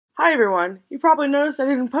Hi everyone, you probably noticed I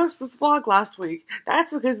didn't post this vlog last week.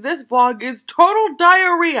 That's because this vlog is total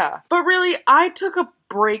diarrhea. But really, I took a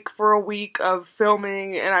break for a week of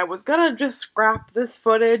filming and I was gonna just scrap this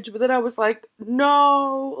footage, but then I was like,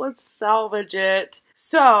 no, let's salvage it.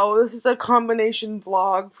 So this is a combination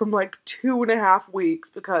vlog from like 2.5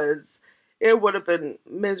 weeks because it would have been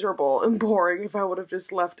miserable and boring if I would have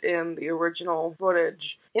just left in the original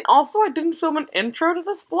footage. And also I didn't film an intro to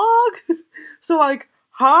this vlog. So like,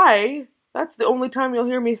 hi, that's the only time you'll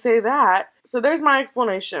hear me say that. So there's my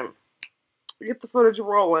explanation. Get the footage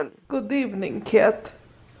rolling. Good evening, cat.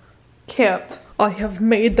 Cat, I have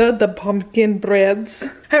made the pumpkin breads.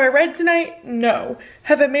 Have I read tonight? No.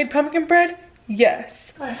 Have I made pumpkin bread?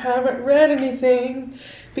 Yes. I haven't read anything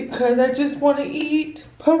because I just want to eat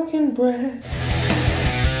pumpkin bread.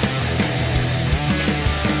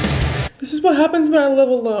 This is what happens when I live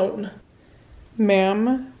alone.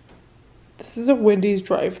 Ma'am. This is a Wendy's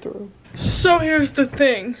drive-thru. So here's the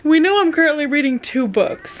thing. We know I'm currently reading 2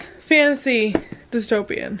 books. Fantasy,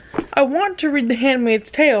 dystopian. I want to read The Handmaid's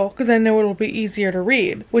Tale because I know it'll be easier to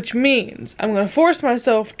read, which means I'm gonna force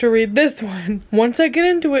myself to read this one. Once I get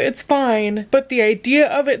into it, it's fine, but the idea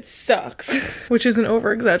of it sucks, which is an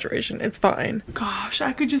over-exaggeration. It's fine. Gosh,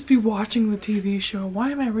 I could just be watching the TV show. Why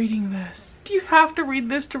am I reading this? Do you have to read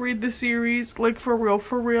this to read the series? Like, for real,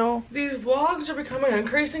 for real? These vlogs are becoming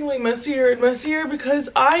increasingly messier and messier because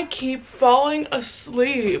I keep falling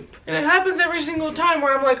asleep. And it happens every single time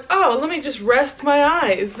where I'm like, oh, let me just rest my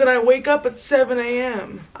eyes. Then I wake up at 7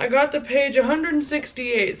 a.m. I got to page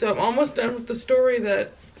 168, so I'm almost done with the story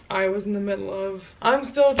that I was in the middle of. I'm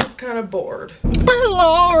still just kind of bored.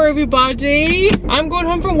 Hello, everybody. I'm going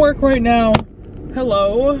home from work right now.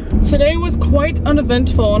 Hello. Today was quite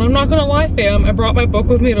uneventful, and I'm not gonna lie, fam. I brought my book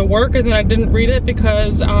with me to work and then I didn't read it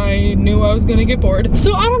because I knew I was gonna get bored.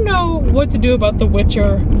 So I don't know what to do about The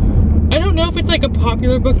Witcher. I don't know if it's like a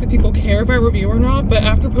popular book that people care if I review or not, but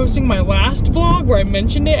after posting my last vlog where I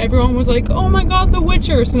mentioned it, everyone was like, oh my god, The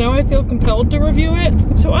Witcher, so now I feel compelled to review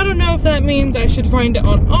it. So I don't know if that means I should find it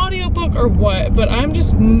on audiobook or what, but I'm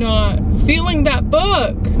just not feeling that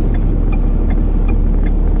book.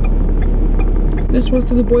 This was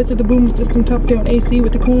to the boys of the boom system, top down AC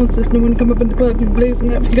with the cooling system. When you come up in the club, you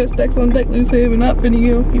blazing up. You got stacks on deck, loose saving up. And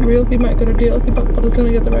you, he real, he might got a deal. He pop, but it's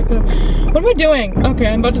gonna get the right up. What am I doing? Okay,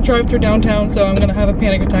 I'm about to drive through downtown, so I'm gonna have a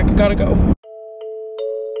panic attack. I gotta go.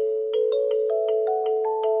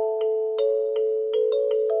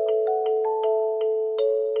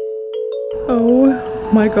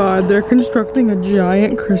 Oh my god, they're constructing a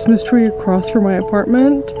giant Christmas tree across from my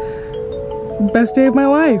apartment. Best day of my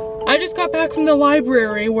life. I just got back from the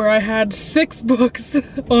library where I had 6 books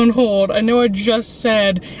on hold. I know I just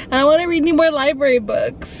said, I want to read any more library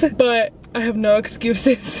books, but I have no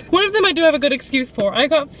excuses. One of them I do have a good excuse for. I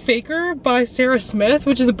got Faker by Sarah Smith,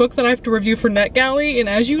 which is a book that I have to review for NetGalley, and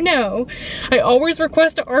as you know, I always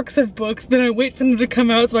request ARCs of books, then I wait for them to come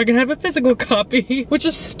out so I can have a physical copy, which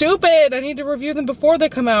is stupid. I need to review them before they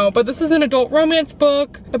come out, but this is an adult romance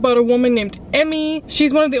book about a woman named Emmy.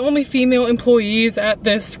 She's one of the only female employees at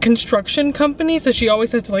this construction company, so she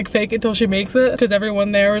always has to like fake it till she makes it, because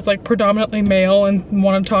everyone there is like predominantly male and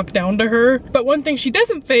want to talk down to her. But one thing she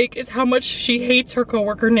doesn't fake is how much she hates her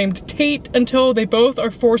coworker named Tate until they both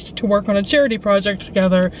are forced to work on a charity project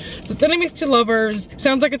together. So it's enemies to lovers.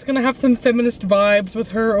 Sounds like it's gonna have some feminist vibes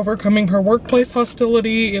with her overcoming her workplace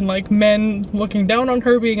hostility and like men looking down on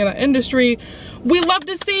her being in that industry. We love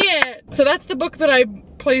to see it! So that's the book that I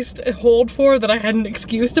placed a hold for, that I had an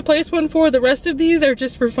excuse to place one for. The rest of these are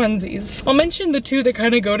just for funsies. I'll mention the 2 that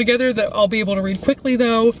kind of go together that I'll be able to read quickly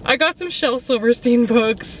though. I got some Shel Silverstein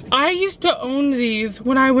books. I used to own these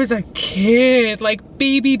when I was a kid, like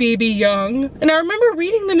baby young. And I remember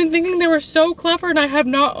reading them and thinking they were so clever, and I have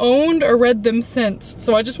not owned or read them since.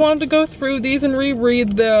 So I just wanted to go through these and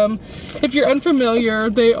reread them. If you're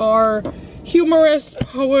unfamiliar, they are humorous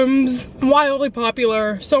poems, wildly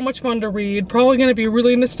popular, so much fun to read, probably gonna be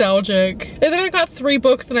really nostalgic. And then I got 3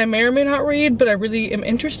 books that I may or may not read, but I really am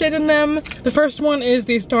interested in them. The first one is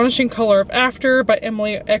The Astonishing Color of After by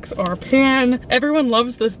Emily X.R. Pan. Everyone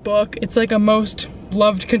loves this book. It's like a most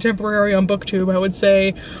loved contemporary on BookTube, I would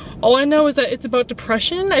say. All I know is that it's about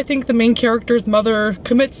depression. I think the main character's mother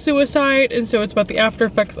commits suicide, and so it's about the after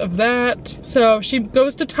effects of that. So she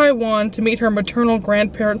goes to Taiwan to meet her maternal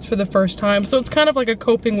grandparents for the first time. So it's kind of like a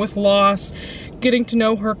coping with loss, getting to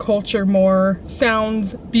know her culture more.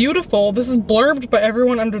 Sounds beautiful. This is blurbed by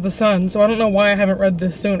everyone under the sun, so I don't know why I haven't read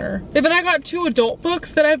this sooner. And then I got 2 adult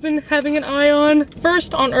books that I've been having an eye on.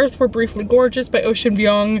 First, On Earth We're Briefly Gorgeous by Ocean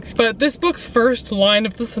Byung, but this book's first line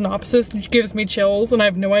of the synopsis gives me chills, and I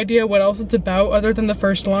have no idea what else it's about other than the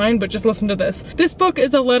first line, but just listen to this. This book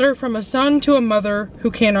is a letter from a son to a mother who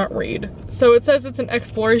cannot read. So it says it's an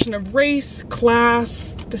exploration of race,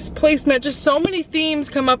 class, displacement, just so many themes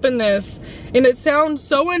come up in this, and it sounds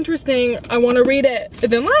so interesting. I want to read it.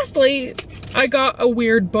 And then lastly, I got a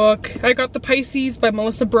weird book. I got The Pisces by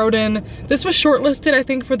Melissa Broden. This was shortlisted, I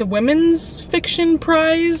think, for the Women's Fiction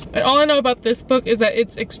Prize. And all I know about this book is that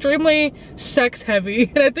it's extremely sex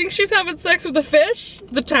heavy. And I think she's having sex with a fish.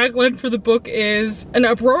 The tagline for the book is an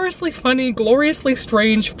uproariously funny, gloriously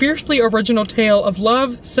strange, fiercely original tale of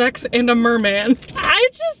love, sex, and a merman.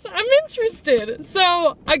 I'm interested.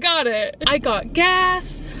 So I got it. I got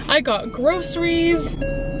gas. I got groceries.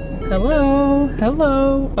 Hello,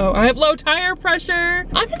 hello. Oh, I have low tire pressure.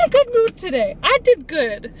 I'm in a good mood today. I did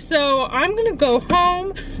good. So I'm gonna go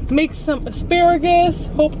home, make some asparagus,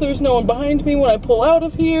 hope there's no one behind me when I pull out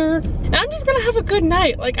of here. And I'm just gonna have a good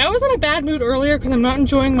night. Like, I was in a bad mood earlier because I'm not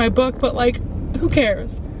enjoying my book, but like, who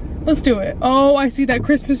cares? Let's do it. Oh, I see that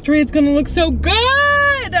Christmas tree. It's gonna look so good.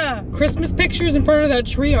 Christmas pictures in front of that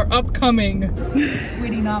tree are upcoming.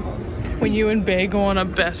 Reading novels. When you and Bae go on a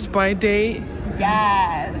Best Buy date.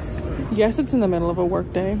 Yes. Yes, it's in the middle of a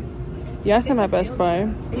work day. Yes, I'm at Best Buy.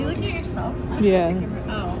 Are you looking at yourself? Yeah.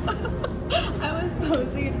 Oh. I was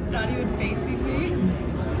posing and it's not even facing me.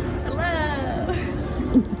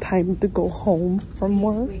 Hello. Time to go home from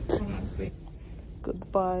work.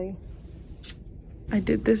 Goodbye. I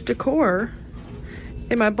did this decor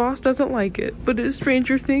and my boss doesn't like it, but it is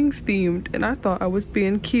Stranger Things themed and I thought I was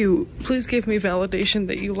being cute. Please give me validation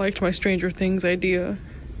that you liked my Stranger Things idea.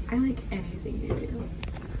 I like anything you do.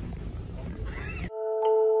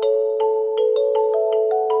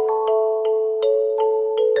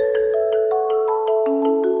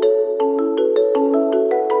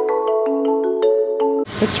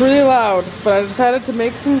 It's really loud, but I decided to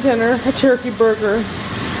make some dinner, a turkey burger.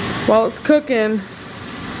 While it's cooking,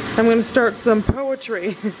 I'm gonna start some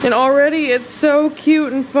poetry. And already it's so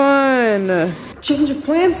cute and fun. Change of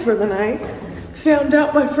plans for the night. Found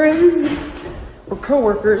out my friends or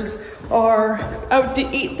co-workers are out to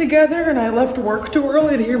eat together and I left work too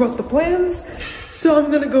early to hear about the plans. So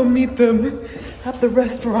I'm gonna go meet them at the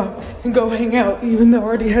restaurant and go hang out even though I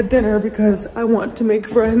already had dinner because I want to make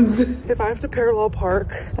friends. If I have to parallel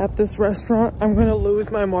park at this restaurant, I'm gonna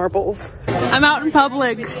lose my marbles. I'm out in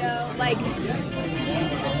public. Video, like,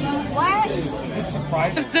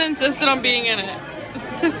 what? Just insisted on being in it.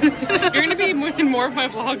 You're gonna be in more of my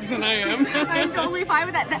vlogs than I am. I'm totally fine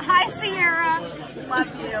with that. Hi, Sierra. Love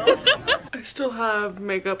you. I still have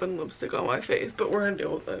makeup and lipstick on my face, but we're gonna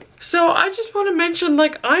deal with it. So I just want to mention,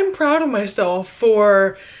 like, I'm proud of myself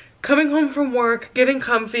for coming home from work, getting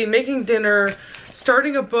comfy, making dinner,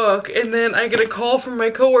 starting a book, and then I get a call from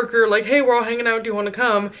my coworker like, hey, we're all hanging out, do you want to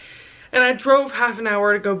come? And I drove half an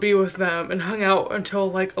hour to go be with them and hung out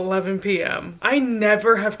until like 11 p.m. I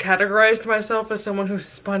never have categorized myself as someone who's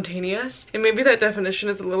spontaneous. And maybe that definition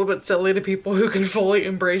is a little bit silly to people who can fully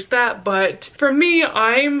embrace that. But for me,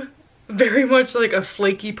 I'm very much like a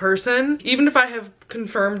flaky person. Even if I have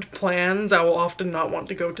confirmed plans, I will often not want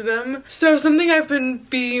to go to them. So something I've been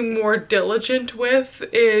being more diligent with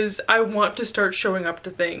is I want to start showing up to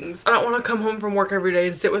things. I don't want to come home from work every day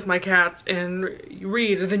and sit with my cats and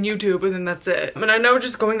read and then YouTube and then that's it. And I know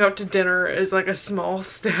just going out to dinner is like a small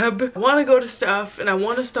step. I want to go to stuff and I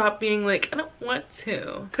want to stop being like, I don't want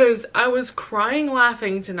to. Because I was crying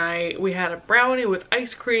laughing tonight. We had a brownie with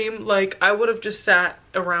ice cream. Like, I would have just sat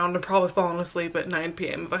around and probably fallen asleep at 9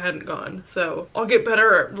 p.m. if I hadn't gone. So I'll get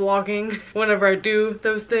better at vlogging whenever I do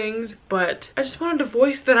those things, but I just wanted to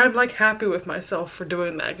voice that I'm like happy with myself for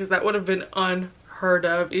doing that because that would have been unheard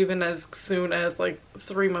of even as soon as like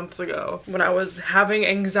 3 months ago when I was having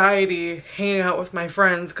anxiety hanging out with my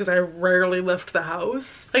friends because I rarely left the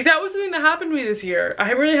house. Like, that was something that happened to me this year.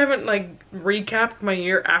 I really haven't like recapped my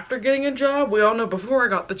year after getting a job. We all know before I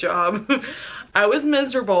got the job I was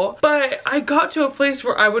miserable, but I got to a place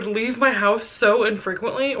where I would leave my house so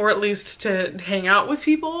infrequently, or at least to hang out with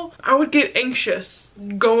people. I would get anxious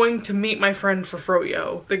going to meet my friend for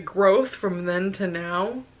froyo. The growth from then to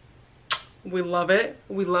now, we love it.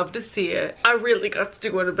 We love to see it. I really got to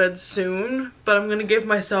go to bed soon, but I'm gonna give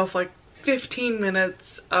myself like 15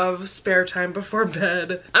 minutes of spare time before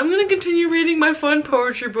bed. I'm gonna continue reading my fun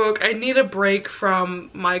poetry book. I need a break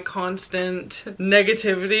from my constant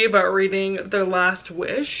negativity about reading The Last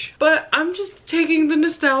Wish, but I'm just taking the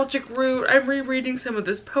nostalgic route. I'm rereading some of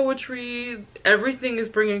this poetry. Everything is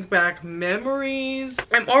bringing back memories.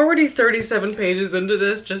 I'm already 37 pages into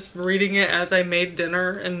this, just reading it as I made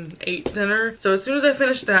dinner and ate dinner. So as soon as I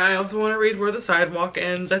finish that, I also want to read Where the Sidewalk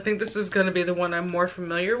Ends. I think this is going to be the one I'm more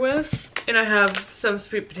familiar with. And I have some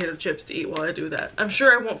sweet potato chips to eat while I do that. I'm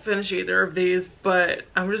sure I won't finish either of these, but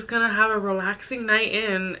I'm just gonna have a relaxing night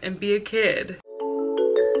in and be a kid.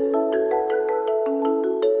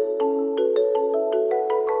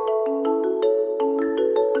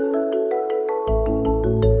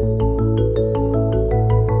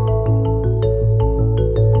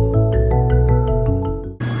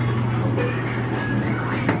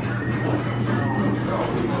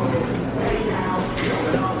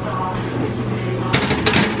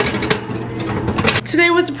 Today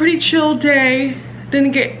was a pretty chill day.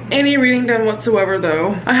 Didn't get any reading done whatsoever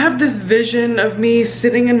though. I have this vision of me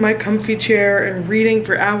sitting in my comfy chair and reading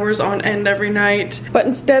for hours on end every night. But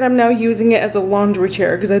instead I'm now using it as a laundry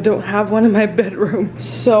chair because I don't have one in my bedroom.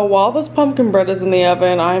 So while this pumpkin bread is in the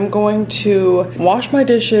oven, I'm going to wash my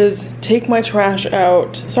dishes, take my trash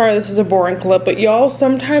out. Sorry, this is a boring clip, but y'all,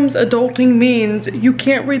 sometimes adulting means you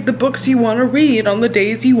can't read the books you want to read on the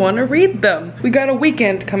days you want to read them. We got a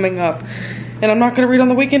weekend coming up. And I'm not gonna read on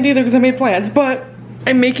the weekend either because I made plans, but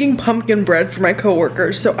I'm making pumpkin bread for my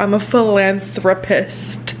coworkers, so I'm a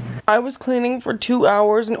philanthropist. I was cleaning for 2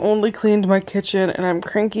 hours and only cleaned my kitchen, and I'm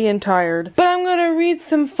cranky and tired. But I'm gonna read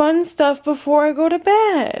some fun stuff before I go to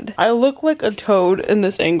bed. I look like a toad in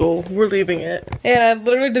this angle. We're leaving it. And I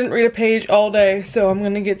literally didn't read a page all day, so I'm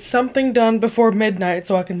gonna get something done before midnight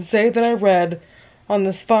so I can say that I read on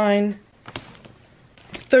this fine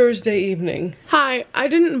Thursday evening. Hi, I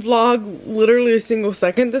didn't vlog literally a single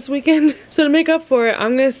second this weekend. So to make up for it,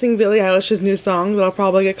 I'm gonna sing Billie Eilish's new song that I'll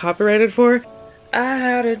probably get copyrighted for. I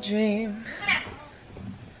had a dream.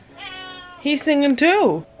 He's singing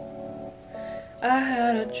too. I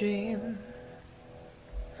had a dream.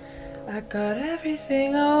 I got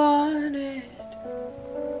everything I wanted.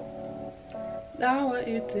 Now what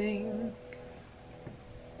you think?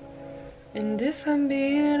 And if I'm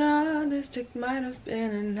being honest, it might have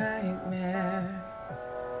been a nightmare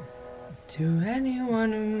to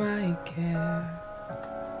anyone who might care.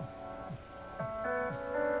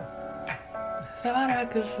 I thought I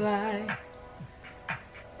could fly,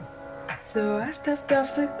 so I stepped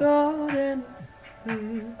off the golden.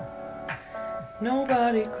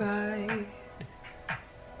 Nobody cried,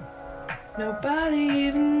 nobody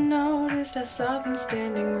even noticed. I saw them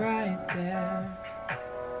standing right there.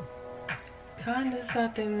 Kinda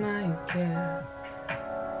thought they might care.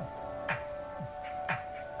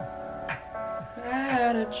 I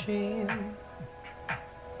had a dream.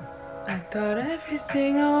 I got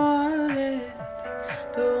everything I wanted.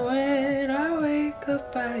 But when I wake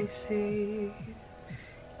up I see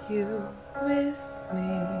you with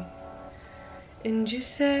me. And you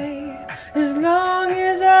say, as long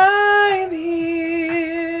as I'm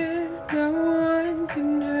here, no one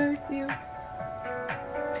can hurt you.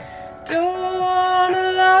 Don't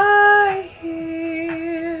wanna lie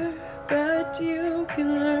here, but you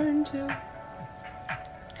can learn to.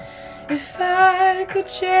 If I could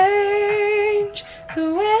change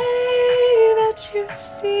the way that you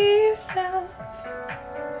see yourself,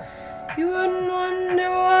 you wouldn't wonder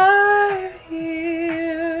why you're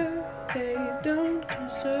here. They don't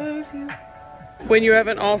deserve you. When you have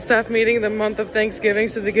an all-staff meeting the month of Thanksgiving,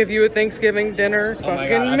 so they give you a Thanksgiving dinner. Oh my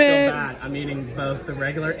God, I feel bad. I'm eating both the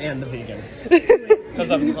regular and the vegan.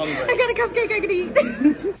 Because I'm hungry. I got a cupcake I can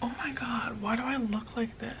eat. Oh my God, why do I look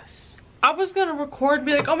like this? I was gonna record and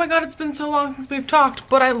be like, oh my God, it's been so long since we've talked,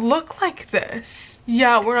 but I look like this.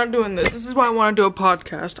 Yeah, we're not doing this. This is why I want to do a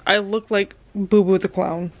podcast. I look like Boo Boo the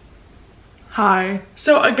Clown. Hi.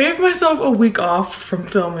 So I gave myself a week off from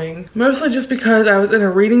filming, mostly just because I was in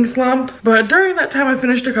a reading slump, but during that time I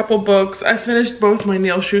finished a couple books. I finished both my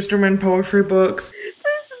Neil Shusterman poetry books.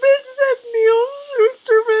 This bitch said Neil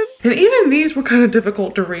Shusterman. And even these were kind of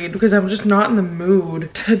difficult to read because I'm just not in the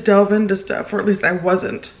mood to delve into stuff, or at least I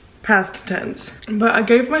wasn't. past tense. But I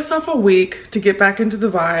gave myself a week to get back into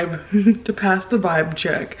the vibe, to pass the vibe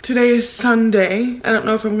check. Today is Sunday. I don't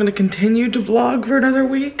know if I'm gonna continue to vlog for another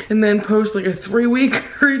week and then post like a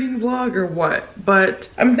 3-week reading vlog or what.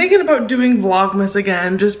 But I'm thinking about doing Vlogmas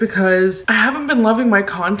again just because I haven't been loving my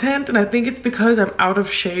content, and I think it's because I'm out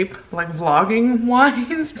of shape, like vlogging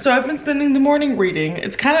wise. So I've been spending the morning reading.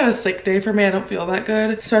 It's kind of a sick day for me. I don't feel that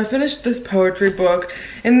good. So I finished this poetry book,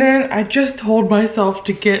 and then I just told myself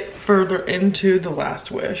to get further into The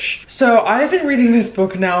Last Wish. So I've been reading this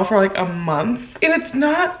book now for like a month, and it's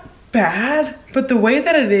not bad, but the way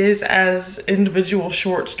that it is as individual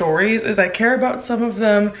short stories is I care about some of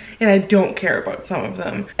them and I don't care about some of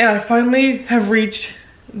them. And I finally have reached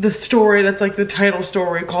the story that's like the title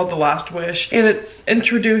story, called The Last Wish, and it's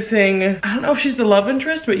introducing, I don't know if she's the love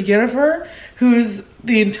interest, but Yennefer, who's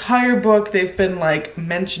the entire book they've been like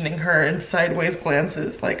mentioning her in sideways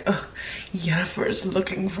glances, like, ugh, Yennefer's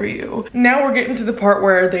looking for you. Now we're getting to the part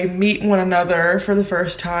where they meet one another for the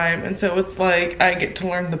first time, and so it's like I get to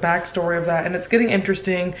learn the backstory of that, and it's getting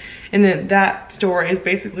interesting. And then that story is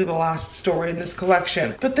basically the last story in this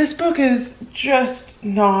collection. But this book is just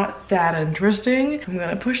not that interesting. I'm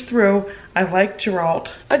gonna push through. I like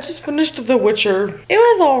Geralt. I just finished The Witcher. It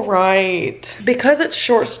was alright. Because it's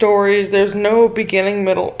short stories, there's no beginning,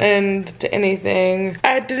 middle, end to anything.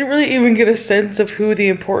 I didn't really even get a sense of who the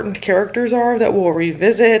important characters are that we'll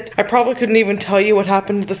revisit. I probably couldn't even tell you what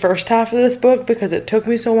happened to the first half of this book because it took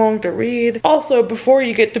me so long to read. Also, before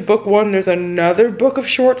you get to book 1, there's another book of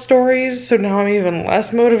short stories, so now I'm even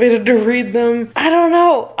less motivated to read them. I don't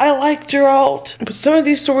know. I like Geralt, but some of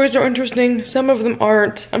these stories are interesting, some of them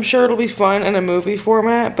aren't. I'm sure it'll be fun in a movie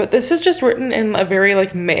format, but this is just written in a very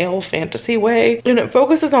like male fantasy way, and it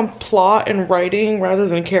focuses on plot and writing rather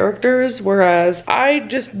than characters, whereas I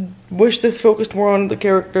just wish this focused more on the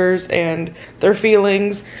characters and their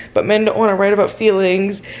feelings, but men don't want to write about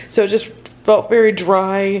feelings, so it just felt very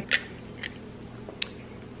dry.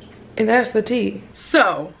 And that's the tea.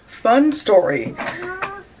 So, fun story.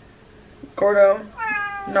 Gordo,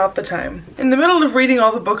 not the time. In the middle of reading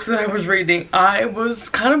all the books that I was reading, I was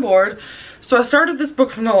kind of bored. So I started this book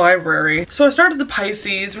from the library. So I started The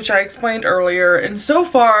Pisces, which I explained earlier, and so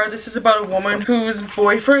far this is about a woman whose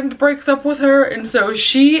boyfriend breaks up with her, and so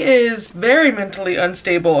she is very mentally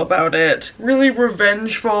unstable about it, really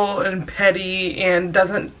revengeful and petty, and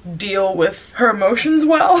doesn't deal with her emotions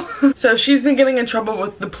well. So she's been getting in trouble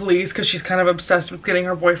with the police because she's kind of obsessed with getting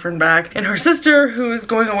her boyfriend back, and her sister, who's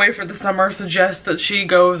going away for the summer, suggests that she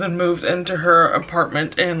goes and moves into her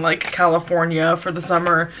apartment in like California for the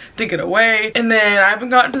summer to get away. And then I haven't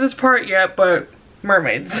gotten to this part yet, but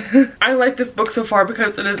mermaids. I like this book so far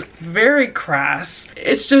because it is very crass.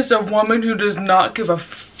 It's just a woman who does not give a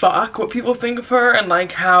fuck what people think of her and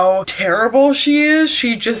like how terrible she is.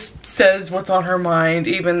 She just says what's on her mind,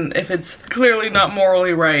 even if it's clearly not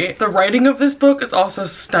morally right. The writing of this book is also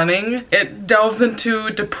stunning. It delves into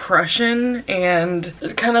depression and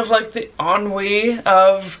kind of like the ennui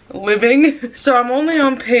of living. So I'm only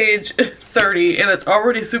on page 30 and it's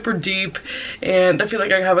already super deep, and I feel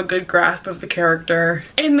like I have a good grasp of the character.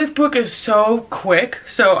 And this book is so quick,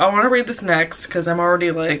 so I want to read this next because I'm already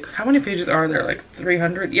like, how many pages are there? Like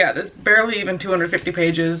 300? Yeah, there's barely even 250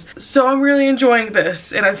 pages. So I'm really enjoying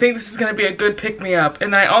this, and I think this is going to be a good pick-me-up.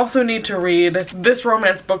 And I also need to read this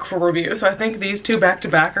romance book for review, so I think these two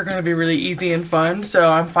back-to-back are going to be really easy and fun. So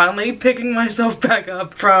I'm finally picking myself back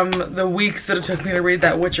up from the weeks that it took me to read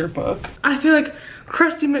that Witcher book. I feel like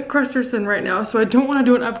crusty McCrusterson right now, so I don't want to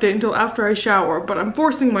do an update until after I shower, but I'm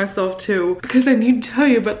forcing myself to because I need to tell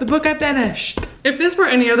you about the book I finished. If this were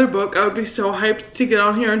any other book, I would be so hyped to get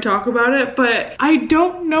on here and talk about it, but I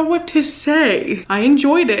don't know what to say. I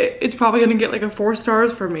enjoyed it. It's probably gonna get like a 4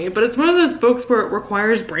 stars for me, but it's one of those books where it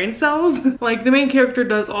requires brain cells. Like the main character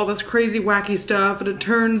does all this crazy wacky stuff and it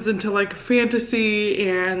turns into like fantasy,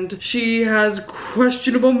 and she has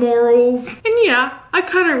questionable morals. And yeah, I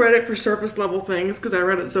kind of read it for surface level things because I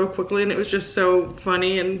read it so quickly and it was just so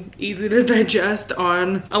funny and easy to digest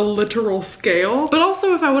on a literal scale. But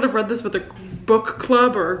also if I would have read this with a book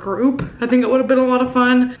club or a group, I think it would have been a lot of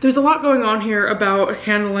fun. There's a lot going on here about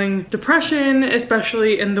handling depression,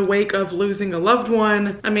 especially in the wake of losing a loved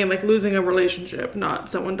one. I mean, like losing a relationship,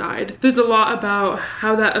 not someone died. There's a lot about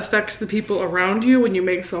how that affects the people around you when you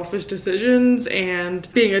make selfish decisions and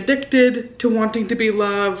being addicted to wanting to be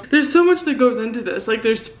loved. There's so much that goes into this. Like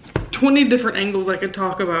there's 20 different angles I could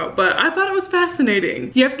talk about, but I thought it was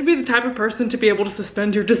fascinating. You have to be the type of person to be able to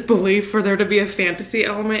suspend your disbelief for there to be a fantasy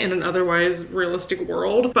element in an otherwise realistic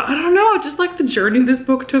world. But I don't know, I just like the journey this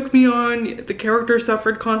book took me on. The character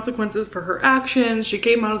suffered consequences for her actions. She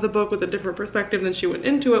came out of the book with a different perspective than she went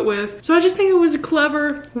into it with. So I just think it was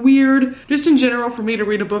clever, weird. Just in general, for me to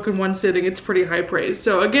read a book in one sitting, it's pretty high praise.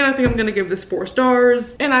 So again, I think I'm gonna give this 4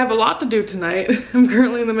 stars. And I have a lot to do tonight. I'm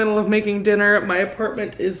currently in the middle of making dinner. My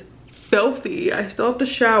apartment is filthy. I still have to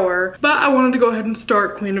shower, but I wanted to go ahead and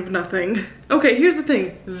start Queen of Nothing. Okay, here's the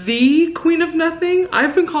thing. The Queen of Nothing,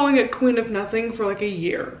 I've been calling it Queen of Nothing for like a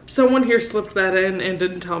year. Someone here slipped that in and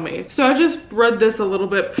didn't tell me. So I just read this a little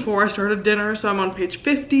bit before I started dinner, so I'm on page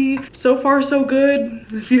 50. So far, so good.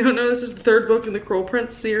 If you don't know, this is the 3rd book in the Cruel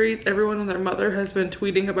Prince series. Everyone and their mother has been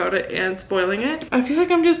tweeting about it and spoiling it. I feel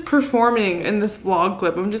like I'm just performing in this vlog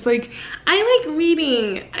clip. I'm just like, I like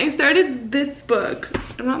reading. I started this book.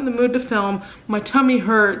 I'm not in the mood to film. My tummy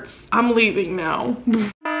hurts. I'm leaving now.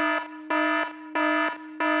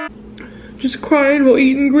 Just crying while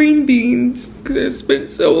eating green beans because I spent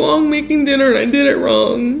so long making dinner and I did it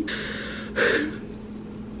wrong.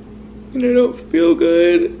 And I don't feel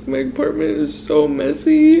good. My apartment is so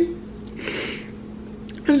messy.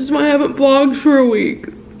 This is why I haven't vlogged for a week.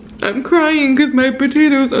 I'm crying because my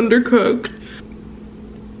potato's undercooked.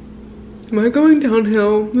 Am I going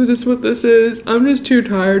downhill? Is this what this is? I'm just too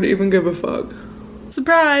tired to even give a fuck.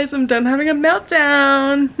 Surprise, I'm done having a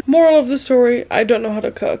meltdown. Moral of the story, I don't know how to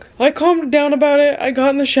cook. I calmed down about it, I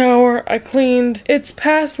got in the shower, I cleaned. It's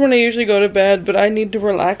past when I usually go to bed, but I need to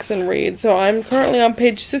relax and read. So I'm currently on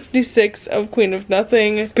page 66 of Queen of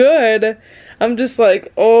Nothing. Good. I'm just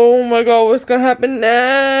like, oh my god, what's gonna happen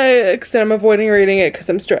next? And I'm avoiding reading it because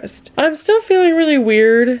I'm stressed. I'm still feeling really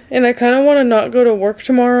weird, and I kind of want to not go to work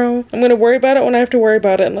tomorrow. I'm gonna worry about it when I have to worry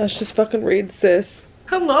about it, and let's just fucking read, sis.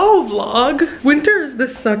 Hello, vlog. Winter is the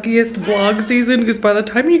suckiest vlog season because by the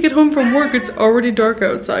time you get home from work, it's already dark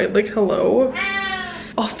outside. Like, hello?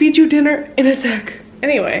 I'll feed you dinner in a sec.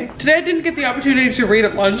 Anyway, today I didn't get the opportunity to read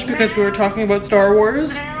at lunch because we were talking about Star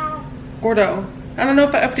Wars. Gordo. I don't know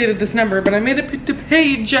if I updated this number, but I made it to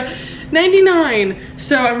page 99.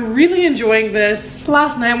 So I'm really enjoying this.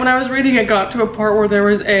 Last night when I was reading, I got to a part where there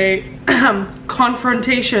was a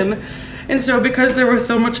confrontation. And so because there was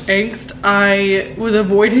so much angst, I was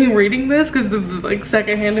avoiding reading this because the like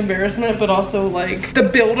secondhand embarrassment, but also like the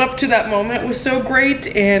build up to that moment was so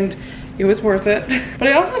great and it was worth it. But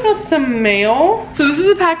I also got some mail. So this is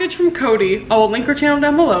a package from Cody. I'll link her channel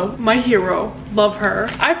down below. My hero, love her.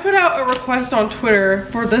 I put out a request on Twitter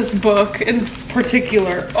for this book in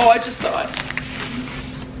particular. Oh, I just saw it.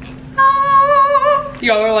 Ah!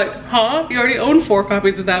 Y'all are like, huh? You already own 4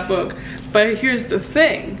 copies of that book. But here's the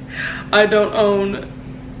thing, I don't own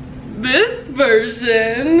this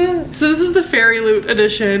version. So this is the Fairy Loot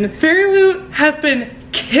edition. Fairy Loot has been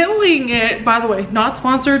killing it. By the way, not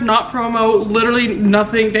sponsored, not promo, literally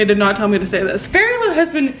nothing. They did not tell me to say this. Fairy Loot has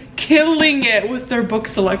been killing it with their book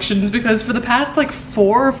selections because for the past like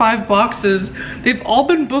 4 or 5 boxes, they've all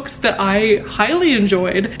been books that I highly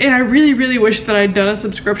enjoyed. And I really, really wish that I'd done a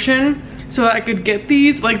subscription so that I could get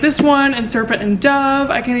these, like this one and Serpent and Dove.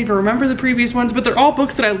 I can't even remember the previous ones, but they're all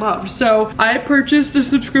books that I loved. So I purchased a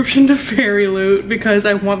subscription to Fairy Loot because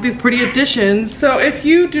I want these pretty editions. So if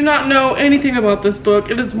you do not know anything about this book,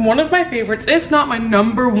 it is one of my favorites, if not my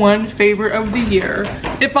 #1 favorite of the year.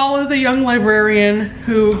 It follows a young librarian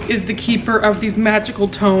who is the keeper of these magical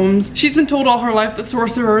tomes. She's been told all her life that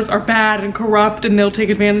sorcerers are bad and corrupt and they'll take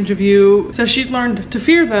advantage of you. So she's learned to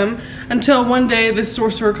fear them until one day this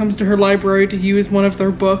sorcerer comes to her library to use one of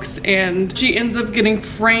their books and she ends up getting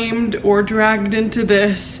framed or dragged into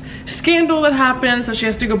this scandal that happens. So she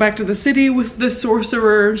has to go back to the city with the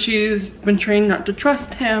sorcerer. She's been trained not to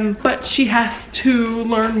trust him, but she has to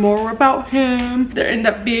learn more about him. There end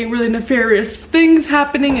up being really nefarious things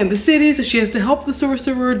happening in the city, so she has to help the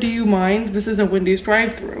sorcerer. Do you mind? This is a Wendy's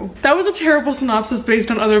drive-thru. That was a terrible synopsis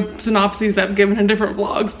based on other synopses I've given in different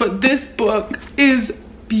vlogs, but this book is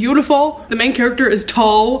beautiful. The main character is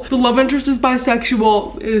tall. The love interest is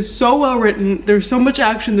bisexual. It is so well written. There's so much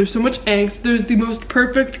action. There's so much angst. There's the most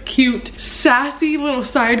perfect, cute, sassy little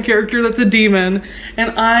side character that's a demon.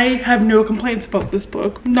 And I have no complaints about this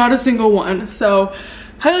book. Not a single one. So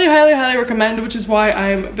highly, highly, highly recommend, which is why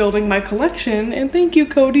I'm building my collection. And thank you,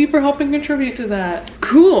 Cody, for helping contribute to that.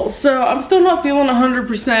 Cool. So I'm still not feeling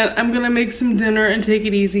 100%. I'm gonna make some dinner and take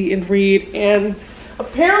it easy and read. And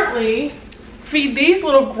apparently feed these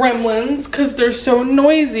little gremlins because they're so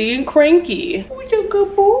noisy and cranky. Oh, you're a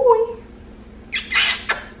good boy.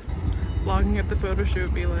 Vlogging at the photo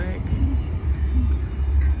shoot be like,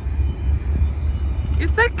 You're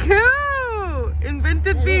so cute!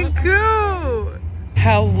 Invented being cute!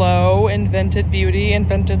 Hello, invented beauty,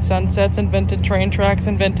 invented sunsets, invented train tracks,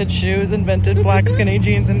 invented shoes, invented black skinny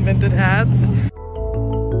jeans, invented hats.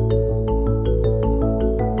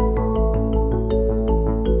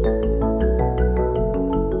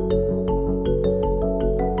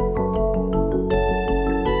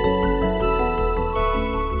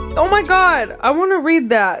 Oh my god, I want to read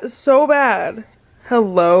that so bad.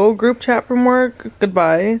 Hello, group chat from work.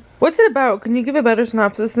 Goodbye. What's it about? Can you give a better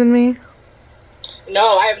synopsis than me?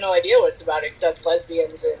 No, I have no idea what it's about except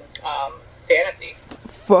lesbians and fantasy.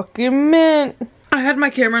 Fucking mint. I had my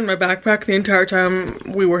camera in my backpack the entire time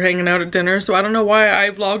we were hanging out at dinner, so I don't know why I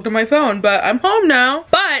vlogged on my phone, but I'm home now.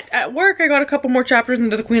 But at work, I got a couple more chapters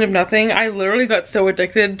into The Queen of Nothing. I literally got so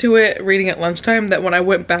addicted to it reading at lunchtime that when I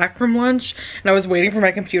went back from lunch and I was waiting for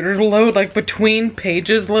my computer to load, like between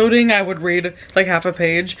pages loading, I would read like half a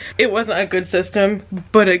page. It wasn't a good system,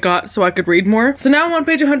 but it got so I could read more. So now I'm on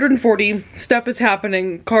page 140. Stuff is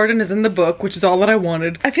happening. Carden is in the book, which is all that I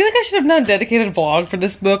wanted. I feel like I should have done a dedicated vlog for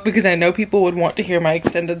this book because I know people would want to hear my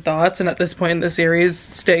extended thoughts, and at this point in the series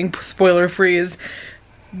staying spoiler free is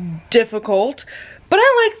difficult. But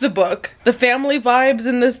I like the book. The family vibes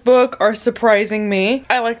in this book are surprising me.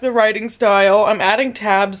 I like the writing style. I'm adding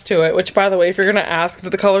tabs to it, which by the way, if you're gonna ask,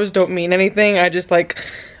 the colors don't mean anything. I just like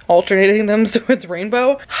alternating them so it's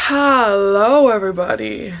rainbow. Hello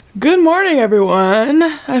everybody. Good morning everyone.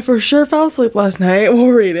 I for sure fell asleep last night while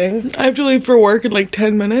reading. I have to leave for work in like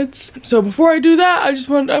 10 minutes. So before I do that, I just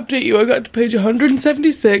wanted to update you. I got to page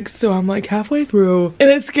 176, so I'm like halfway through and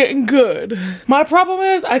it's getting good. My problem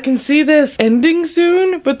is I can see this ending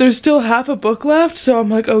soon, but there's still half a book left, so I'm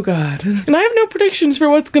like, oh god. And I have no predictions for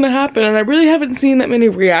what's gonna happen, and I really haven't seen that many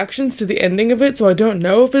reactions to the ending of it, so I don't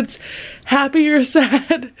know if it's happy or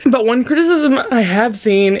sad. But one criticism I have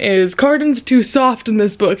seen is Carden's too soft in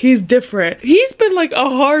this book. He's different. He's been like a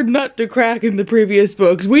hard nut to crack in the previous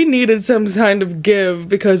books. We needed some kind of give,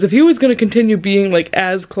 because if he was gonna continue being like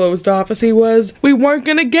as closed off as he was, we weren't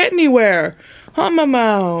gonna get anywhere.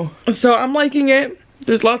 Mao. So I'm liking it.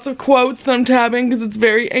 There's lots of quotes that I'm tabbing because it's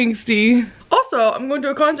very angsty. Also, I'm going to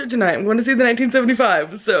a concert tonight. I'm going to see the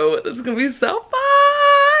 1975, so it's gonna be so fun!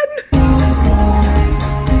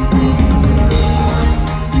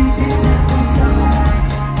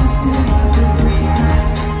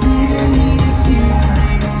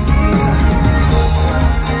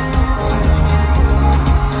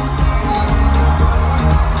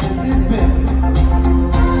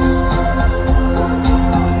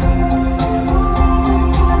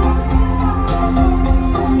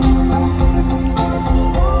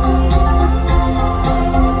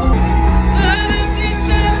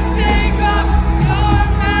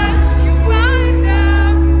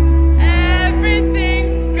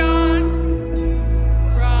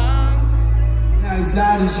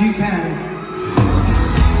 As you can.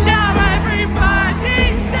 Now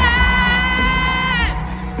everybody stand!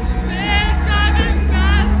 There's nothing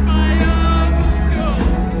past my own school.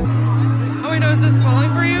 Oh wait, no, is this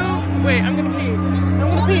falling for you? Wait, I'm gonna pee. I'm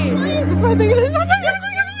gonna pee. This is my thing. It is. Oh my god!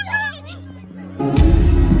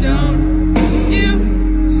 Don't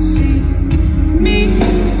you see me?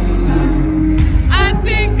 I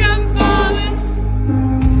think I'm falling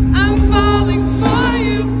for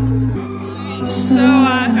you. So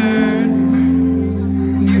I heard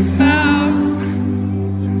you found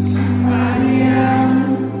somebody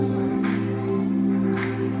else,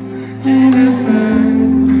 and at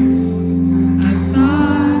first I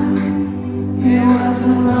thought it was a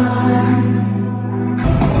lie.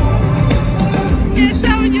 Can't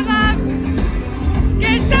tell when you lie.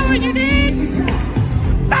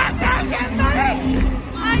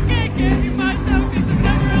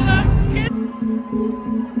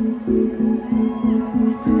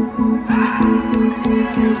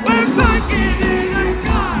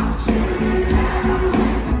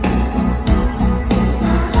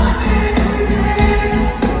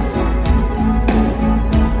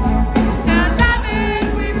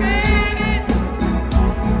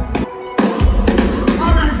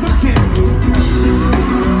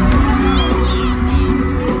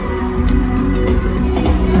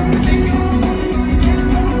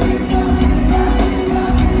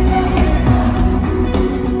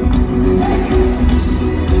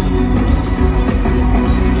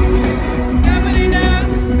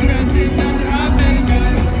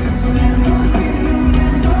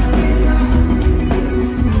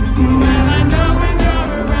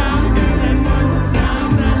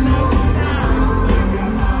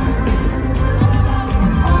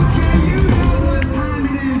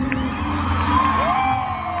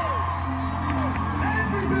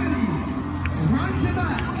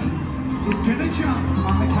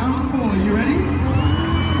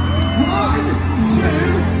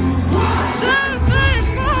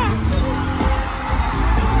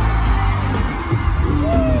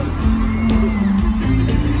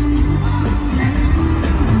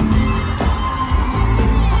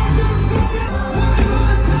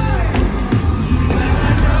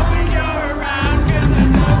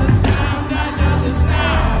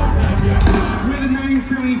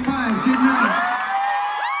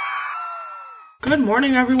 Good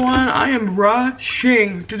morning, everyone. I am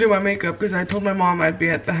rushing to do my makeup because I told my mom I'd be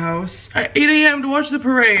at the house at 8 a.m. to watch the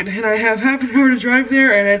parade, and I have half an hour to drive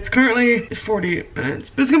there, and it's currently 48 minutes,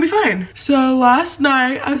 but it's gonna be fine. So last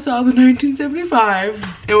night I saw the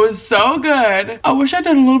 1975. It was so good. I wish I'd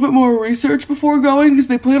done a little bit more research before going because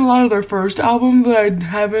they played a lot of their first album that I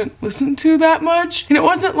haven't listened to that much, and it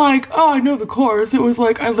wasn't like, oh, I know the chorus. It was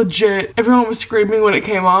like I legit, everyone was screaming when it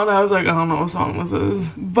came on. I was like, I don't know what song this is,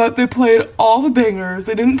 but they played all the bangers.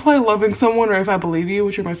 They didn't play Loving Someone or If I Believe You,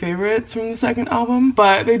 which are my favorites from the second album,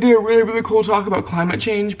 but they did a really cool talk about climate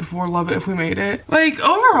change before Love It If We Made It. Like,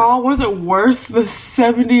 overall, was it worth the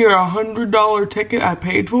 $70 or $100 ticket I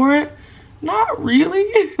paid for it? Not really.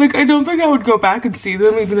 Like, I don't think I would go back and see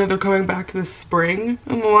them even though they're coming back this spring.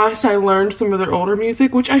 And the last I learned some of their older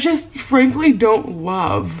music, which I just frankly don't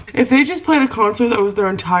love. If they just played a concert that was their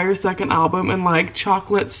entire second album and like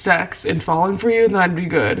Chocolate, Sex, and Falling For You, then I'd be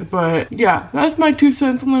good. But yeah, that's my 2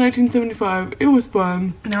 cents on the 1975. It was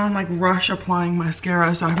fun. Now I'm like rush applying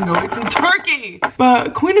mascara so I can go eat some turkey.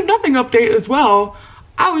 But Queen of Nothing update as well.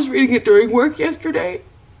 I was reading it during work yesterday.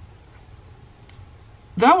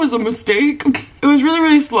 That was a mistake. It was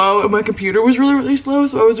really slow and my computer was really slow,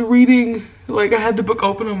 so I was reading, like I had the book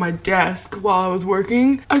open on my desk while I was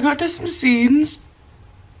working. I got to some scenes.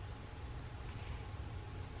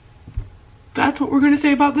 That's what we're gonna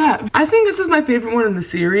say about that. I think this is my favorite one in the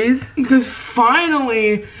series because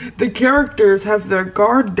finally the characters have their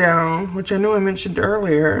guard down, which I know I mentioned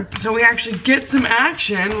earlier. So we actually get some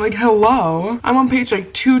action, like hello. I'm on page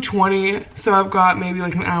like 220, so I've got maybe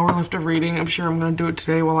like an hour left of reading. I'm sure I'm gonna do it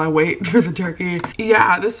today while I wait for the turkey.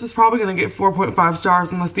 Yeah, this was probably gonna get 4.5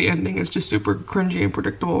 stars unless the ending is just super cringy and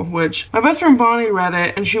predictable, which my best friend Bonnie read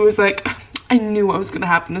it and she was like, I knew what was gonna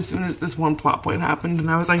happen as soon as this one plot point happened,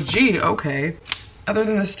 and I was like, gee, okay. Other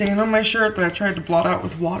than the stain on my shirt that I tried to blot out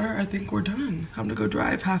with water, I think we're done. Time to go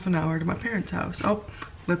drive half an hour to my parents' house. Oh,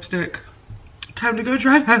 lipstick. Time to go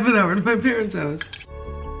drive half an hour to my parents' house.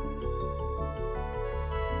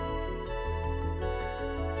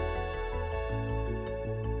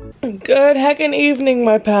 Good heckin' evening,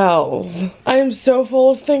 my pals. I am so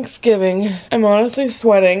full of Thanksgiving. I'm honestly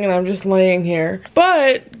sweating and I'm just laying here.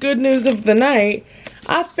 But good news of the night,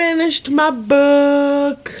 I finished my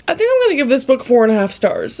book. I think I'm gonna give this book 4.5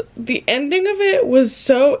 stars. The ending of it was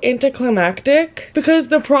so anticlimactic because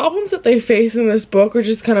the problems that they face in this book are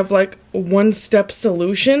just kind of like one-step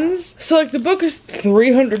solutions. So like the book is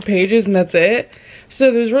 300 pages and that's it.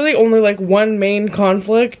 So there's really only like one main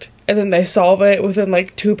conflict and then they solve it within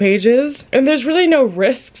like 2 pages. And there's really no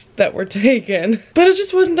risks that were taken. But it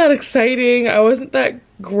just wasn't that exciting. I wasn't that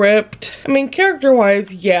gripped. I mean,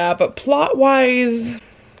 character-wise, yeah, but plot-wise,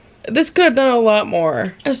 this could have done a lot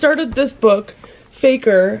more. I started this book,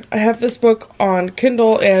 Faker. I have this book on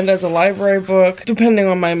Kindle and as a library book, depending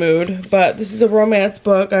on my mood. But this is a romance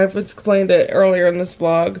book. I've explained it earlier in this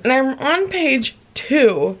vlog. And I'm on page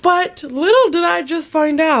 2, but little did I just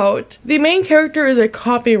find out the main character is a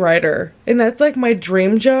copywriter, and that's like my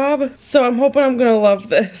dream job, so I'm hoping I'm gonna love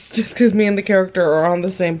this just because me and the character are on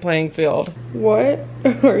the same playing field. What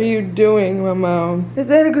are you doing, my mom? Is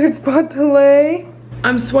that a good spot to lay?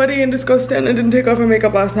 I'm sweaty and disgusted and didn't take off my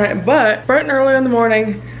makeup last night, but bright and early in the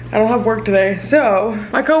morning I don't have work today, so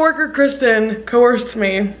my coworker Kristen coerced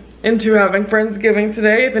me into having Friendsgiving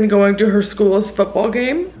today, then going to her school's football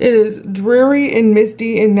game. It is dreary and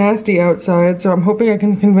misty and nasty outside, so I'm hoping I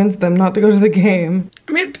can convince them not to go to the game.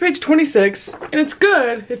 I made it to page 26, and it's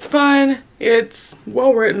good, it's fun, it's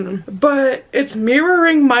well written, but it's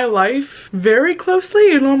mirroring my life very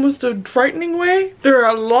closely in almost a frightening way. There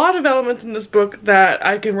are a lot of elements in this book that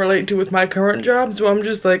I can relate to with my current job, so I'm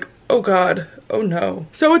just like, oh god, oh no.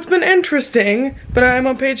 So it's been interesting, but I'm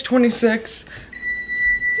on page 26.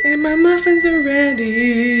 And my muffins are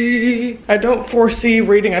ready. I don't foresee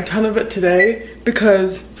reading a ton of it today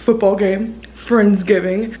because football game,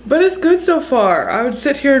 Friendsgiving, but it's good so far. I would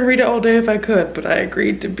sit here and read it all day if I could, but I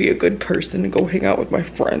agreed to be a good person and go hang out with my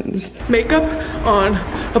friends. Makeup on,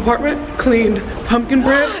 apartment cleaned, pumpkin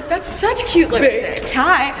bread. That's such cute lipstick.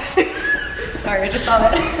 Hi. Sorry, I just saw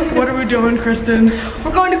that. What are we doing, Kristen?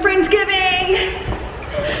 We're going to Friendsgiving.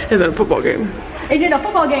 And then a football game. And then a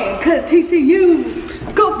football game, cause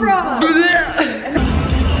TCU, go Frogs.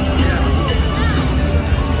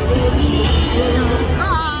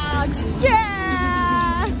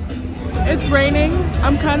 raining.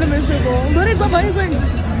 I'm kind of miserable, but it's amazing.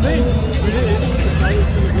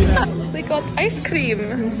 We got ice cream.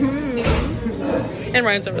 And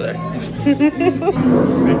Ryan's over there. And then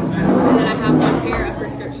I have one pair of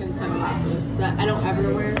prescription sunglasses that I don't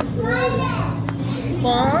ever wear.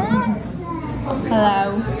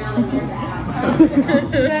 Hello.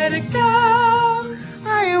 Let it go.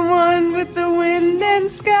 I am one with the wind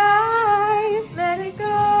and sky. Let it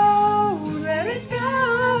go. Let it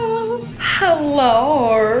go.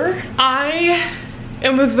 Hello. I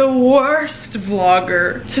am the worst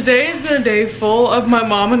vlogger. Today has been a day full of my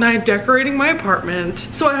mom and I decorating my apartment.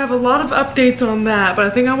 So I have a lot of updates on that, but I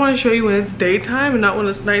think I want to show you when it's daytime and not when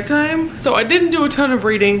it's nighttime. So I didn't do a ton of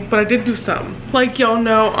reading, but I did do some. Like y'all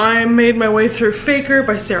know, I made my way through Faker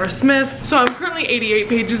by Sarah Smith. So I'm currently 88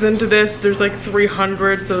 pages into this. There's like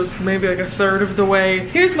 300, so it's maybe like a third of the way.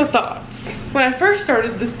 Here's my thoughts. When I first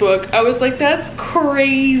started this book, I was like, that's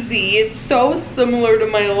crazy. It's so similar to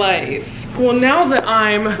my life. Well, now that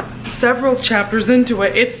I'm several chapters into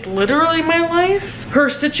it, it's literally my life. Her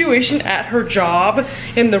situation at her job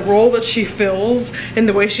and the role that she fills and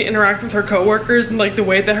the way she interacts with her coworkers and like the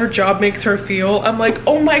way that her job makes her feel, I'm like,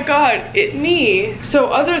 oh my god, it me. So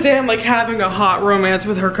other than like having a hot romance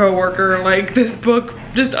with her coworker, like this book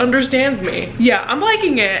just understands me. Yeah, I'm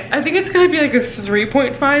liking it. I think it's gonna be like a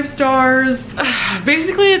 3.5 stars.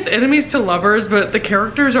 Basically, it's enemies to lovers, but the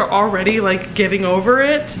characters are already like getting over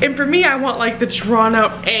it. And for me, I want like the drawn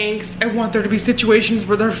out angst. I want there to be situations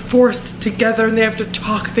where they're forced together and they have to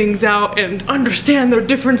talk things out and understand their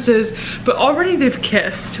differences. But already they've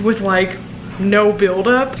kissed with like no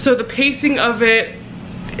buildup. So the pacing of it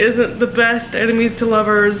isn't the best, enemies to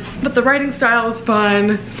lovers, but the writing style is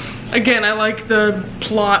fun. Again, I like the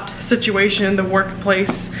plot situation, the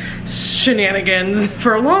workplace shenanigans.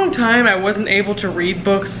 For a long time, I wasn't able to read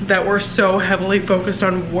books that were so heavily focused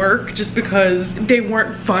on work just because they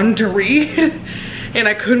weren't fun to read and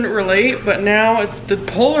I couldn't relate, but now it's the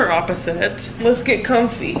polar opposite. Let's get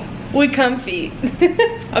comfy. We comfy.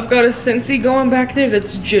 I've got a Scentsy going back there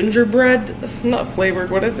that's gingerbread. It's not flavored,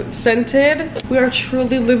 what is it? Scented. We are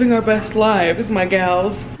truly living our best lives, my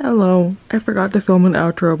gals. Hello. I forgot to film an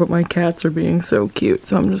outro, but my cats are being so cute,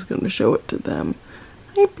 so I'm just gonna show it to them.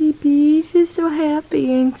 Hi, baby. She's so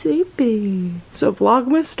happy and sleepy. So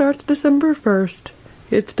Vlogmas starts December 1st.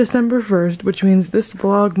 It's December 1st, which means this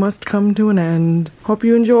vlog must come to an end. Hope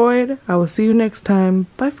you enjoyed. I will see you next time.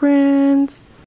 Bye, friends.